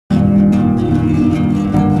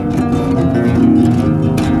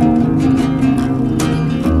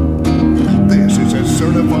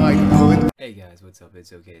guys, what's up?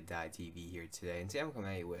 It's Okay to Die TV here today, and today I'm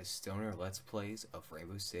coming at you with Stoner Let's Plays of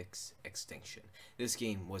Rainbowsix Extinction. This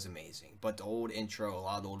game was amazing, but the old intro, a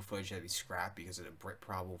lot of the old footage had to be scrapped because of the brit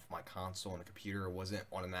problem for my console and the computer. It wasn't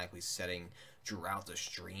automatically setting throughout the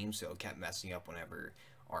stream, so it kept messing up whenever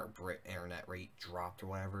our Brit internet rate dropped or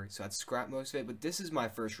whatever, so I'd scrap most of it. But this is my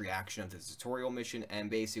first reaction of the tutorial mission,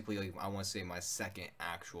 and basically, like, I want to say my second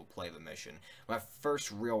actual play of a mission. My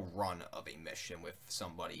first real run of a mission with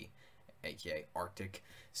somebody, aka Arctic.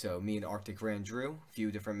 So me and Arctic ran Drew a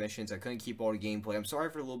few different missions. I couldn't keep all the gameplay. I'm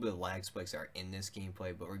sorry for a little bit of lag spikes that are in this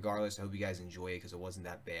gameplay, but regardless, I hope you guys enjoy it because it wasn't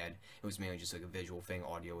that bad. It was mainly just like a visual thing.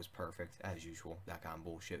 Audio was perfect as usual. That kind of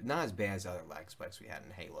bullshit. Not as bad as other lag spikes we had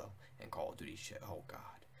in Halo and Call of Duty shit. Oh god.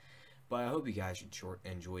 But I hope you guys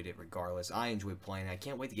enjoyed it regardless. I enjoyed playing it. I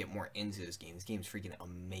can't wait to get more into this game. This game's freaking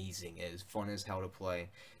amazing. It is fun as hell to play.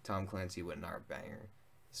 Tom Clancy with another banger.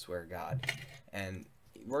 I swear to God. And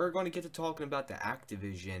we're going to get to talking about the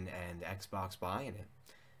Activision and Xbox buying it.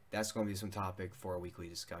 That's going to be some topic for a weekly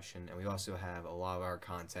discussion. And we also have a lot of our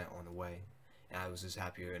content on the way. And I was just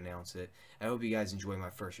happy to announce it. I hope you guys enjoyed my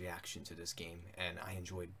first reaction to this game. And I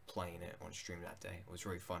enjoyed playing it on stream that day. It was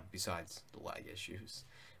really fun, besides the lag issues.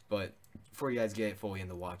 But before you guys get fully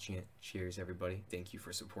into watching it, cheers everybody. Thank you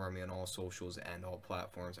for supporting me on all socials and all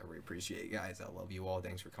platforms. I really appreciate it, guys. I love you all.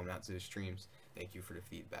 Thanks for coming out to the streams. Thank you for the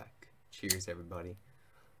feedback. Cheers everybody.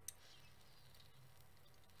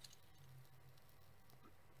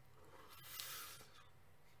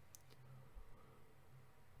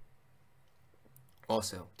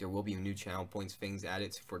 Also, there will be new channel points things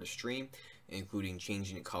added for the stream, including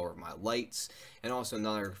changing the color of my lights, and also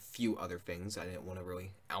another few other things. I didn't want to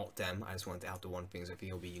really out them. I just wanted to out the one things I think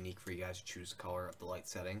it'll be unique for you guys to choose the color of the light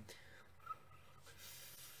setting.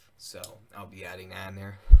 So, I'll be adding that in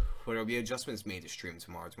there. But there'll be adjustments made to stream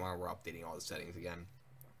tomorrow. Tomorrow we're updating all the settings again.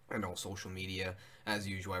 And all social media. As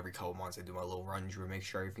usual, every couple months I do my little run through, make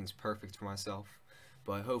sure everything's perfect for myself.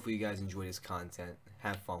 But hopefully you guys enjoy this content.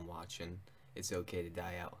 Have fun watching. It's okay to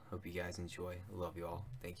die out. Hope you guys enjoy. Love you all.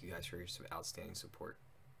 Thank you guys for your outstanding support.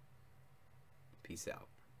 Peace out.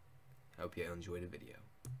 Hope you enjoyed the video.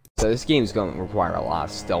 So this game's going to require a lot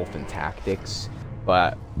of stealth and tactics,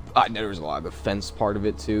 but I know there's a lot of defense part of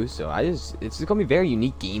it too. So it's going to be very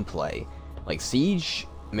unique gameplay. Like Siege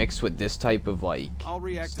mixed with this type of like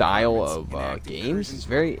style of games is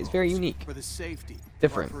very unique. For the safety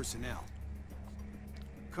different.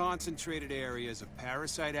 Concentrated areas of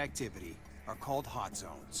parasite activity are called hot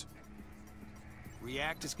zones.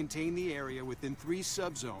 Reactors contain the area within 3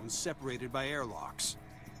 subzones separated by airlocks.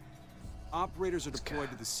 Operators are deployed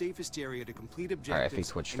to the safest area to complete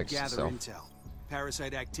objectives and gather intel.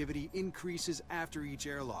 Parasite activity increases after each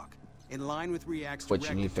airlock. In line with React's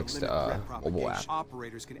directive to limit threat propagation,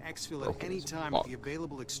 operators can exfil at any time with the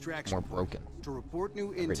available extraction point to report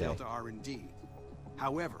new intel to R&D.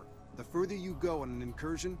 However, the further you go on an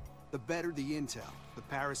incursion, the better the intel. The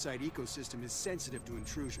parasite ecosystem is sensitive to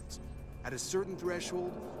intrusions. At a certain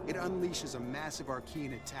threshold, it unleashes a massive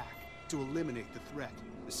arcane attack to eliminate the threat.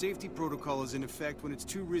 The safety protocol is in effect when it's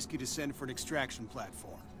too risky to send for an extraction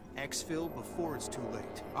platform. Exfil before it's too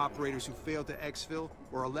late. Operators who fail to exfil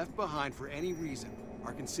or are left behind for any reason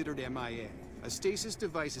are considered MIA. A stasis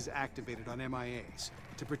device is activated on MIAs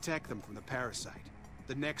to protect them from the parasite.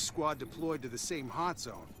 The next squad deployed to the same hot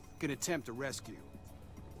zone can attempt a rescue.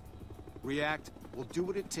 React will do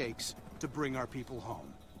what it takes to bring our people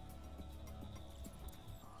home.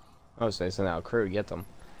 Oh, so they sent out a crew to get them.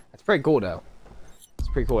 That's pretty cool, though. It's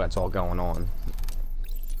pretty cool that's all going on.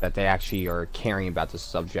 That they actually are caring about the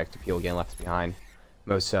subject of people getting left behind.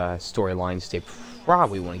 Most storylines, they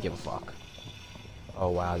probably wouldn't give a fuck. Oh,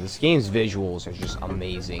 wow. This game's visuals are just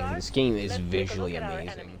amazing. This game is visually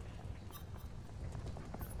amazing.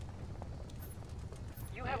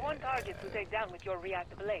 You have one target to take down with your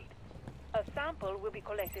React blade. A sample will be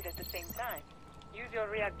collected at the same time. Use your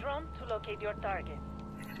React drone to locate your target.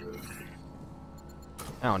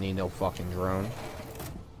 I don't need no fucking drone.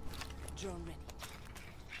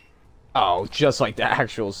 Oh, just like the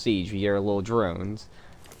actual Siege, we hear little drones.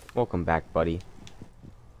 Welcome back, buddy.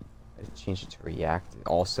 I changed it to React. It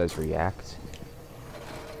all says React.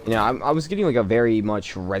 You know, I was getting like a very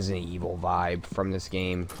much Resident Evil vibe from this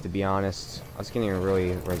game, to be honest. I was getting a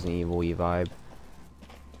really Resident Evil-y vibe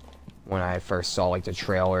when I first saw like the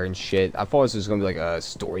trailer and shit. I thought this was gonna be like a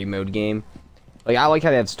story mode game. Like, I like how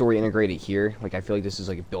they have story integrated here. Like, I feel like this is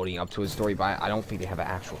like building up to a story, but I don't think they have an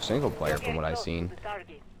actual single player from what I've seen.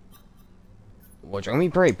 Which I'm gonna be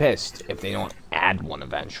pretty pissed if they don't add one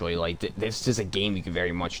eventually. Like, this is a game you could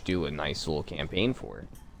very much do a nice little campaign for.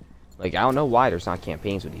 Like, I don't know why there's not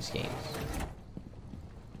campaigns with these games.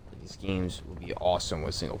 These games would be awesome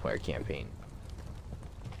with single player campaign.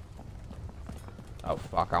 Oh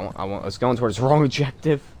fuck! I want. Let's go towards the wrong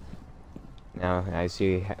objective. Now I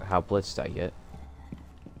see how blitzed I get.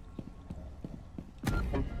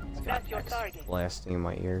 That's your target. Blasting in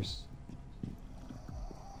my ears.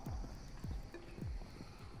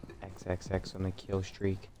 XXX on the kill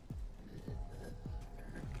streak.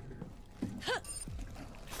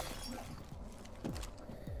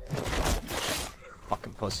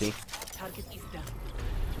 Fucking pussy. Target is down.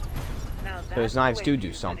 Now Those knives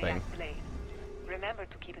do something. Remember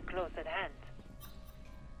to keep it close at hand.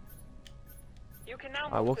 You can now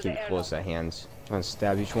I will keep it close at hands. I'm gonna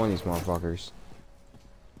stab each one of these motherfuckers.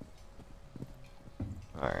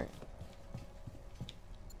 Alright.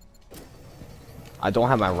 I don't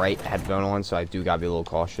have my right headphone on, so I do gotta be a little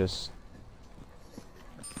cautious.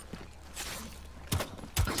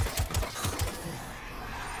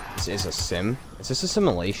 This is a sim. Is this a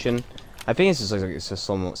simulation? I think it's a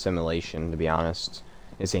simulation, to be honest.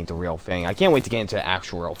 This ain't the real thing. I can't wait to get into the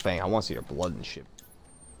actual real thing. I want to see their blood and shit.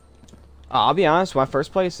 I'll be honest, my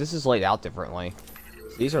first place, this is laid out differently.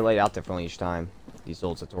 These are laid out differently each time. These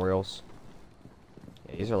little tutorials.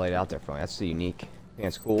 Yeah, these are laid out differently. That's the unique. I think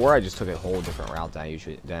it's cool. Or I just took a whole different route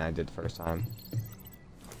than I did the first time.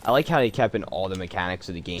 I like how they kept in all the mechanics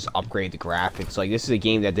of the game. Just upgrade the graphics. Like, this is a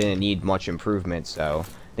game that didn't need much improvement, so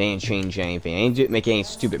they didn't change anything. They didn't make any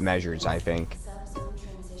stupid measures, I think.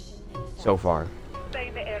 So far.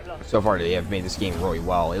 So far, they have made this game really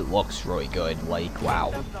well. It looks really good. Like,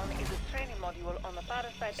 wow.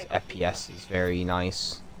 This FPS is very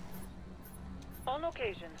nice. On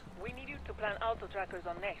occasion, we need you to plan auto trackers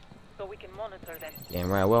on next, so we can monitor them. Damn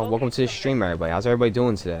right. Well, welcome to the stream, everybody. How's everybody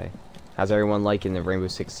doing today? How's everyone liking the Rainbow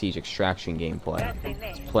Six Siege Extraction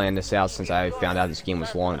gameplay? Playing this out since I found out this game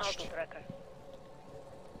was launched.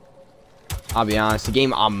 I'll be honest, the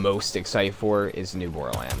game I'm most excited for is the new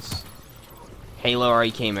Borderlands. Halo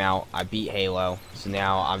already came out. I beat Halo, so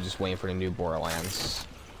now I'm just waiting for the new Borderlands.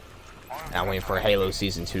 Now I'm waiting for Halo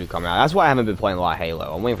Season 2 to come out. That's why I haven't been playing a lot of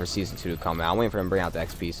Halo. I'm waiting for Season 2 to come out. I'm waiting for them to bring out the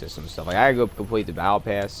XP system and stuff. Like, I gotta go complete the Battle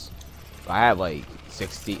Pass. But I have like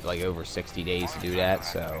over 60 days to do that,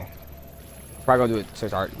 so probably gonna do it to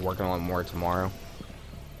start working on it more tomorrow.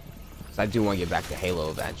 Cause I do want to get back to Halo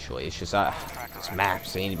eventually. It's just it's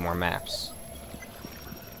maps. They need more maps.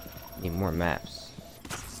 Need more maps.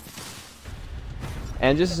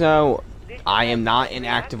 And just know, I am not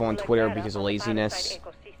inactive on Twitter because of laziness.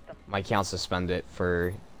 My account's suspended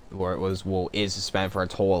for, or is suspended for a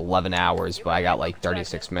total of 11 hours, but I got like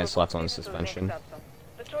 36 minutes left on the suspension.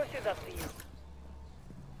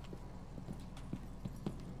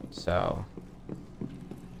 So,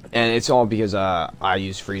 and it's all because I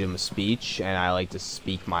use freedom of speech and I like to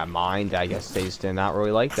speak my mind. I guess they just did not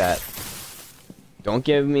really like that. Don't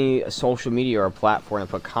give me a social media or a platform to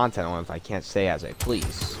put content on if I can't say as I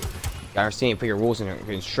please. I understand you put your rules and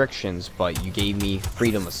restrictions, but you gave me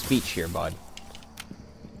freedom of speech here, bud.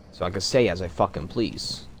 So I can say as I fucking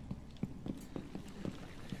please.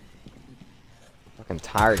 Fucking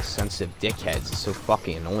tired, sensitive dickheads. It's so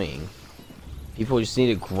fucking annoying. People just need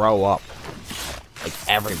to grow up. Like,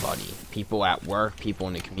 everybody. People at work, people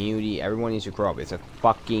in the community, everyone needs to grow up. It's a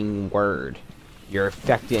fucking word. You're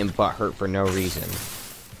affected and butthurt for no reason.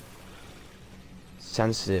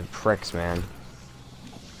 Sensitive pricks, man.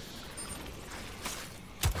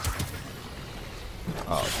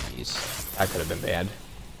 Oh, jeez. That could have been bad.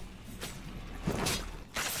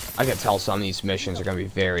 I can tell some of these missions are going to be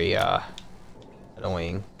very,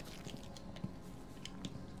 annoying.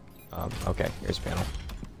 Okay, here's a panel.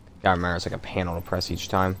 Gotta remember, it's like a panel to press each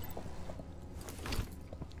time.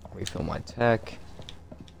 Refill my tech.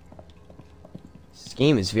 This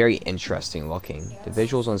game is very interesting looking. The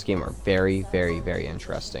visuals on this game are very, very, very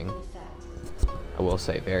interesting. I will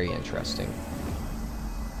say, very interesting.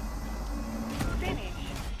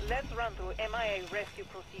 Let's run through MIA rescue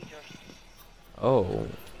procedures. Oh,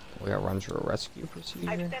 we gotta run through a rescue procedure?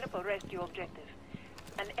 I've set up a rescue objective.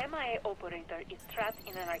 An MIA operator is trapped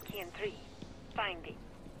in an Archean tree. Find it.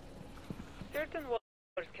 Certain walls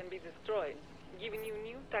can be destroyed, giving you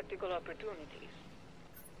new tactical opportunities.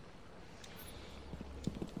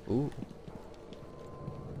 Ooh.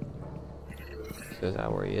 So is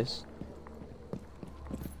that where he is?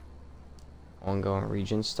 Ongoing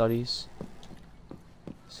region studies.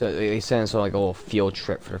 So they sent us on like a little field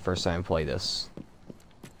trip for the first time to play this.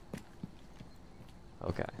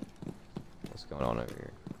 Okay. What's going on over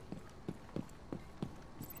here?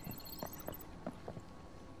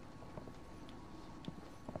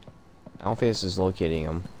 I don't think this is locating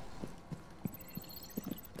him.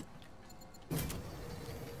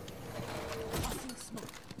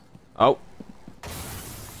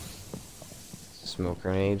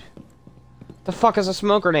 smoke grenade. The fuck is a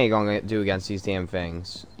smoke grenade gonna do against these damn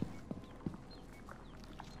things?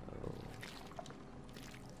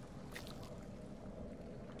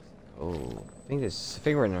 Oh, I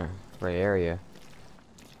think we're in the right area.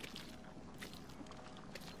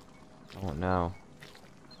 Oh no.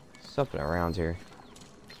 Something around here.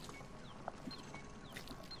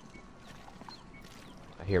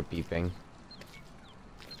 I hear beeping.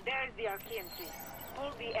 There's the Archean tree.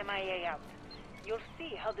 Pull the MIA out. You'll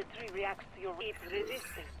see how the tree reacts to your resistance.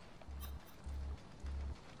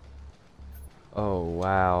 Oh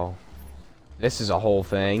wow. This is a whole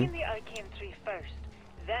thing. Clean the Archean tree first.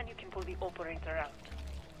 Then you can pull the operator out.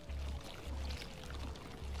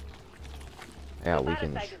 Yeah, The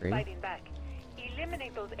weaken the parasite is tree. fighting back.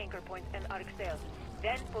 Eliminate those anchor points and arc cells.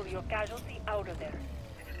 Then pull your casualty out of there.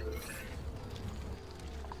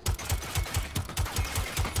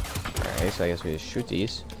 Alright, so I guess we just shoot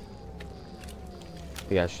these.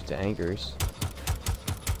 We gotta shoot the anchors.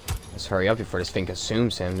 Let's hurry up before this thing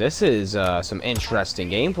consumes him. This is some interesting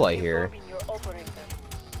gameplay here.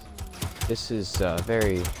 This is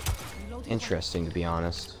very interesting, to be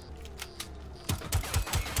honest. You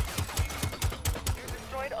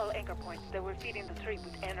destroyed all anchor points that were feeding the tree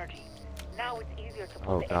with energy. Now it's easier to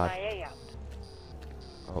pull Oh, the God. MIA out.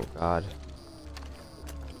 Oh god.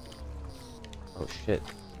 Oh shit.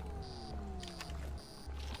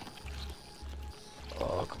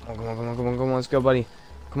 Oh, come on, let's go, buddy.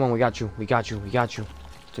 Come on, we got you.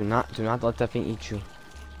 Do not let that thing eat you.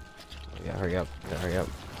 We gotta hurry up.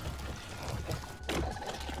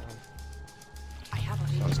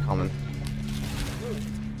 Someone's coming.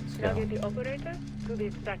 Now go. get the operator to the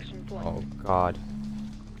extraction point. Oh god.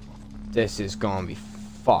 This is gonna be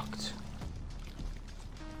fucked.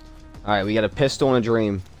 Alright, we got a pistol and a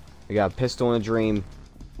dream.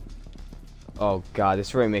 Oh god,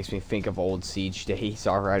 this really makes me think of old Siege days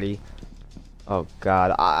already. Oh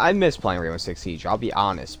god, I miss playing Rainbow Six Siege, I'll be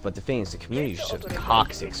honest. But the thing is, the community is just so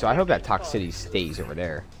toxic, so I hope that toxicity stays over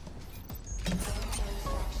there.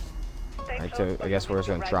 Alright, so I guess we're just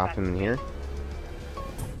gonna drop him in here.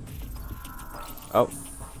 Oh,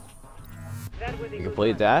 we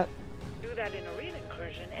completed that. Do that in a real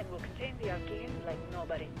incursion and we'll contain the Archeans like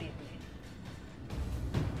nobody's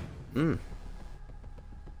business.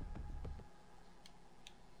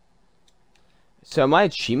 So my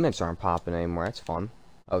achievements aren't popping anymore, that's fun.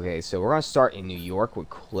 Okay, so we're gonna start in New York with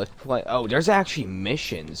clip play. Oh, there's actually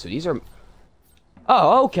missions, so these are...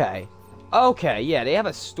 Oh, okay. Okay, yeah, they have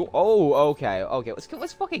a store. Oh, okay,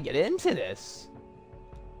 let's fucking get into this.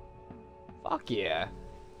 Fuck yeah.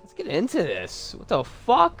 Let's get into this. What the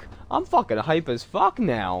fuck? I'm fucking hype as fuck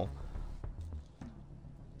now.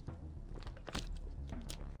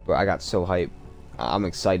 Bro, I got so hype. I'm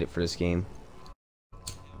excited for this game.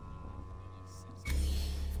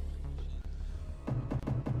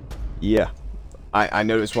 Yeah. I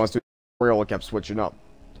noticed once the tutorial kept switching up.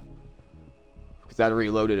 Because I had to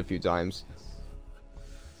reload it a few times.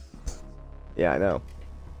 Yeah, I know.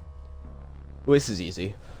 Well, this is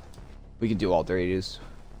easy. We can do all 3 of these.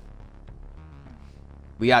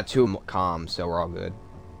 We got 2 comms, so we're all good.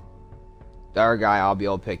 The other guy, I'll be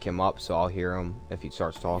able to pick him up, so I'll hear him if he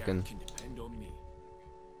starts talking.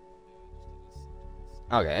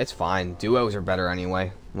 Okay, it's fine. Duos are better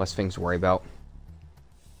anyway. Less things to worry about.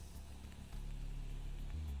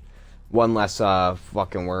 One less,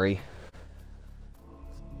 fucking worry.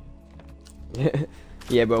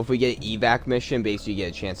 Yeah, but if we get an evac mission, basically you get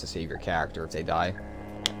a chance to save your character if they die.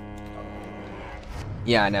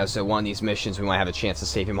 Yeah, I know, so one of these missions we might have a chance to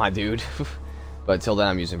save my dude. But until then,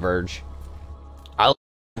 I'm using Verge. I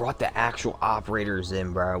brought the actual operators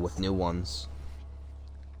in, bro, with new ones.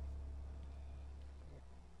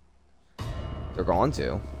 They're going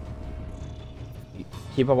to.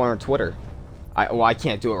 Keep up on our Twitter. Well, I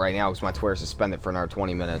can't do it right now because my Twitter's suspended for another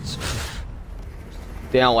 20 minutes.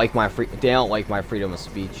 They don't like my freedom of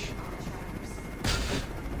speech.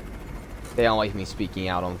 They don't like me speaking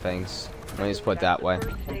out on things. Let me just put it that way.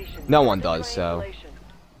 No one does, so.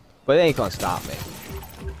 But it ain't gonna stop me.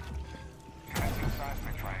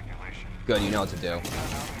 Good, you know what to do.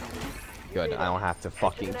 Good, I don't have to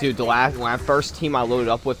fucking... Dude, when I first team I loaded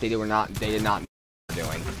up with, they did not know what they were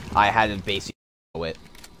doing. I had to basically know it.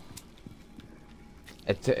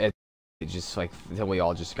 It just, like, until we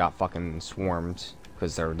all just got fucking swarmed.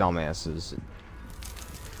 Because they're dumbasses.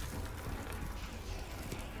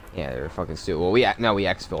 Yeah, they're fucking stupid. Well, we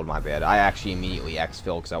exfilled, my bad. I actually immediately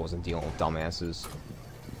exfilled because I wasn't dealing with dumbasses.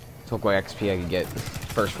 Took what XP I could get.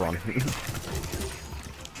 First run.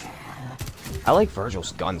 I like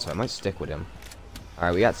Virgil's gun, so I might stick with him.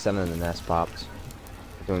 Alright, we got 7 in the nest popped.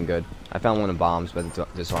 We're doing good. I found one of the bombs,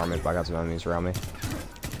 but disarm it. But I got some enemies around me.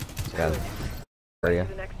 So area.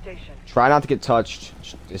 Try not to get touched.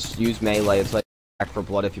 Just use melee. It's like back for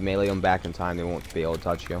blood. If you melee them back in time, they won't be able to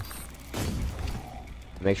touch you.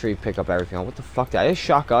 Make sure you pick up everything. Oh, what the fuck? Did I just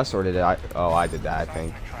shock us, or did I? Oh, I did that, I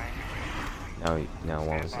think. No,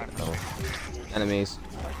 what was it? Oh. Enemies.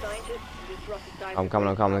 I'm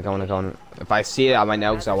coming. If I see it, I might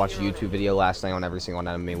know, because I watched a YouTube video last night on every single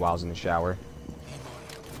enemy while I was in the shower.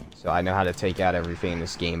 So I know how to take out everything in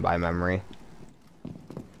this game by memory.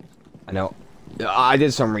 I know. I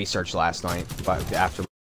did some research last night, but after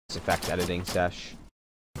effect editing sesh.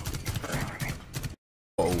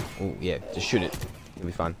 Oh, yeah, just shoot it. It'll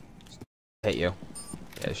be fun. Hit you.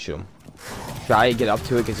 Yeah, just shoot him. Try to get up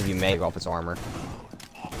to it, because if you make off its armor.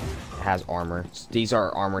 It has armor. These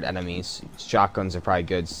are armored enemies. Shotguns are probably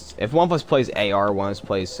good. If one of us plays AR, one of us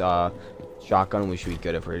plays shotgun, we should be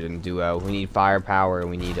good if we're in duo. We need firepower, and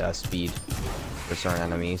we need speed for certain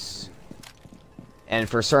enemies. And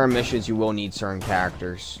for certain missions, you will need certain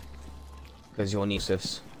characters. Because you'll need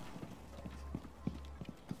sifs.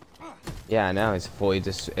 Yeah, I know. It's fully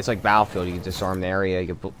it's like Battlefield. You can disarm the area.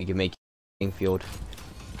 You can make a field.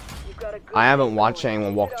 I haven't watched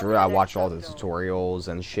anyone walk through it. I watched all the tutorials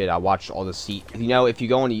and shit. I watched all the you know, if you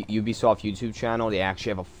go on the Ubisoft YouTube channel, they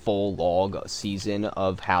actually have a full log season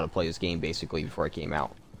of how to play this game basically before it came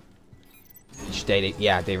out. Each day,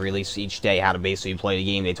 they release each day how to basically play the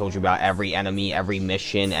game. They told you about every enemy, every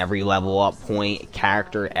mission, every level up point,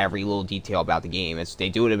 character, every little detail about the game. They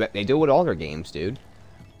do it with all their games, dude.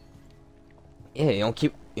 Yeah, you don't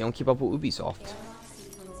keep up with Ubisoft.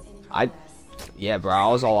 Yeah, bro, I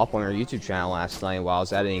was all up on our YouTube channel last night while I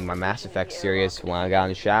was editing my Mass Effect series. When I got in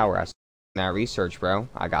the shower, I was doing that research, bro.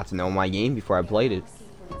 I got to know my game before I played it.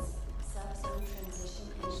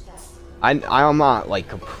 I'm not, like,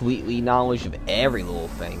 completely knowledge of every little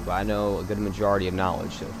thing, but I know a good majority of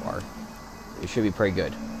knowledge so far. It should be pretty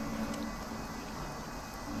good.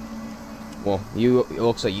 Well, it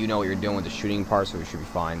looks like you know what you're doing with the shooting part, so we should be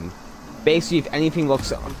fine. Basically, if anything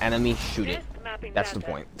looks enemy, shoot it. That's the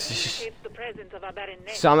point.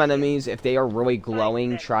 Some enemies, if they are really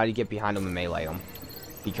glowing, try to get behind them and melee them.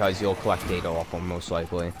 Because you'll collect data off them, most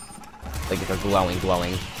likely. Like, if they're glowing.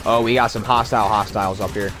 Oh, we got some hostiles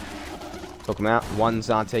up here. Took them out. One's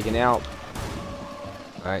not taken out.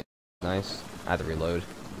 Alright, nice. I had to reload.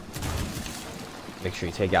 Make sure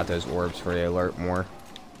you take out those orbs for the alert more.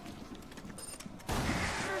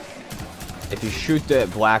 If you shoot the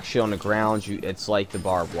black shit on the ground, it's like the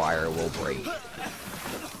barbed wire will break.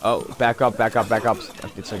 Oh, back up.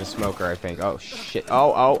 It's like a smoker, I think. Oh, shit.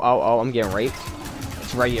 Oh, I'm getting raped.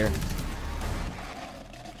 It's right here.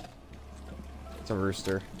 It's a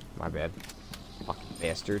rooster. My bad. Fucking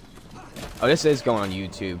bastard. Oh, this is going on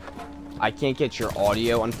YouTube. I can't get your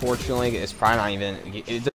audio, unfortunately. It's probably not even...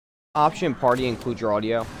 Is the option party include your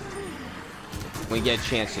audio? When you get a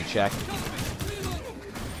chance to check.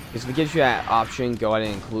 Because if it gives you that option, go ahead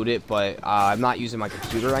and include it. But I'm not using my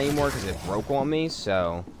computer anymore because it broke on me.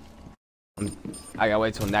 So I gotta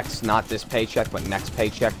wait till next, not this paycheck, but next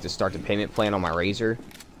paycheck to start the payment plan on my Razer.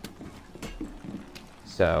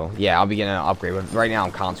 So yeah, I'll be getting an upgrade. But right now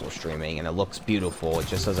I'm console streaming and it looks beautiful. It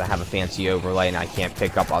just doesn't have a fancy overlay and I can't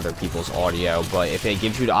pick up other people's audio. But if it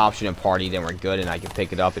gives you the option in party, then we're good and I can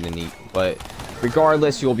pick it up in the But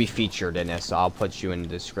regardless, you'll be featured in this. So I'll put you in the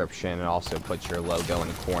description and also put your logo in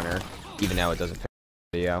the corner, even though it doesn't pick up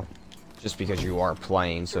the video. Just because you are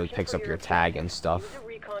playing, so it picks up your tag and stuff.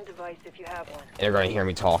 And they're gonna hear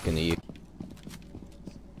me talking to you.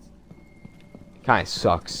 Kinda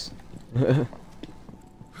sucks.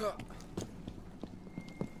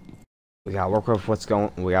 We gotta work with what's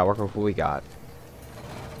going. We gotta work with what we got.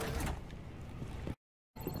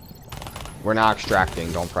 We're not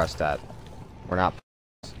extracting. Don't press that. We're not.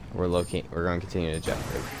 We're looking. We're going to continue the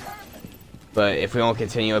objective. But if we don't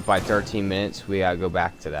continue it by 13 minutes, we gotta go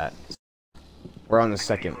back to that. We're on the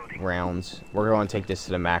second round. We're going to take this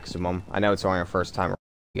to the maximum. I know it's only our first time.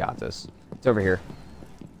 We got this. It's over here.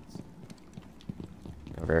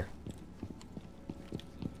 Over here.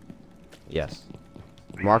 Yes.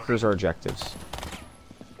 Markers or objectives.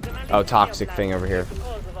 Oh, toxic thing over here.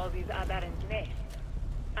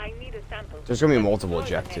 There's gonna be multiple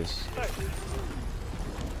objectives.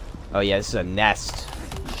 Oh yeah, this is a nest.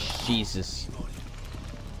 Jesus.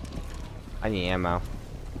 I need ammo.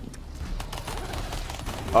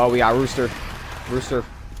 Oh, we got rooster. Rooster.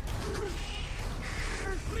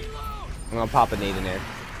 I'm gonna pop a nade in there.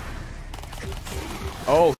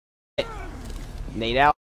 Oh, shit. Nade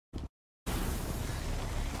out.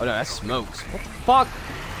 Oh no, that's smokes. What the fuck?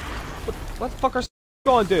 What the fuck are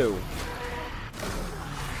gonna do?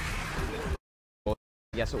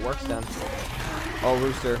 Guess it works then. Oh,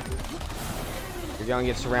 Rooster. You're gonna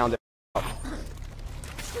get surrounded.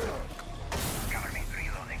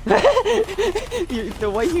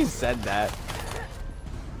 The way you said that.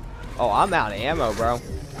 Oh, I'm out of ammo, bro.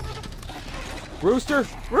 Rooster!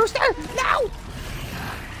 Rooster! No!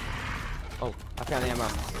 Oh, I found ammo.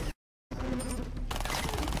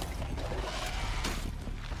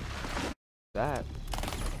 That.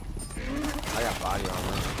 I got body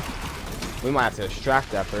armor. We might have to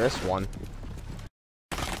extract after this one.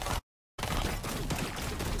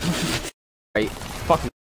 Right. Fuck me.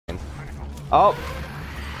 Oh!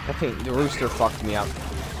 I think the rooster fucked me up.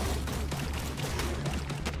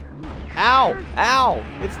 Ow! Ow!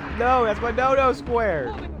 It's no, that's my no-no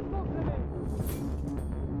square!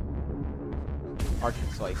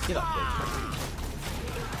 Arctic's like, get up, bitch.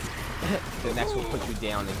 The next will put you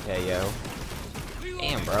down in KO.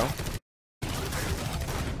 Damn, bro.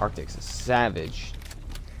 Arctic's a savage.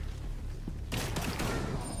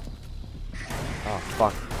 Oh,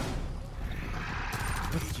 fuck.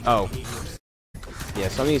 Oh. Yeah,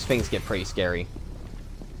 some of these things get pretty scary.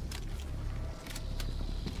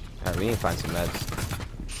 Alright, we need to find some meds.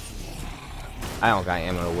 I don't got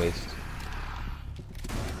ammo to waste.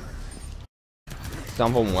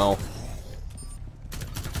 Some of them will.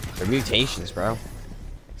 They're mutations, bro.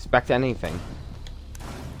 Expect anything.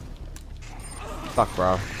 Fuck,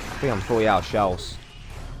 bro. I think I'm fully out of shells.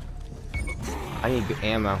 I need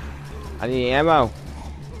ammo. I need ammo.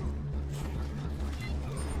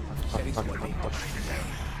 Fuck.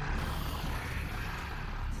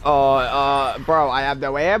 Oh, bro, I have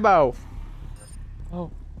no ammo.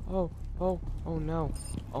 Oh no.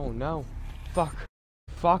 Oh no. Fuck.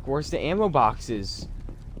 Fuck, where's the ammo boxes?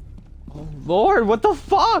 Oh Lord, what the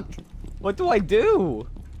fuck? What do I do?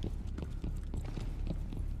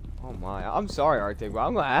 Oh my, I'm sorry, Arctic, but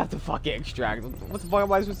I'm gonna have to fucking extract. What the fuck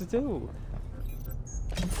am I supposed to do?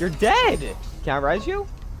 You're dead! Can I res you?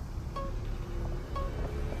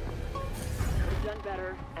 We've done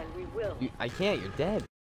better, and we will. I can't, you're dead.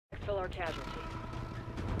 Fill our casualties.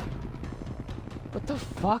 What the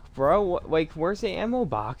fuck, bro? Like, where's the ammo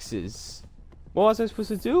boxes? What was I supposed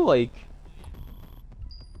to do? Like...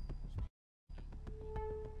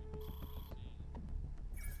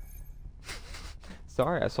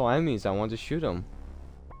 Sorry, I saw enemies. I wanted to shoot them.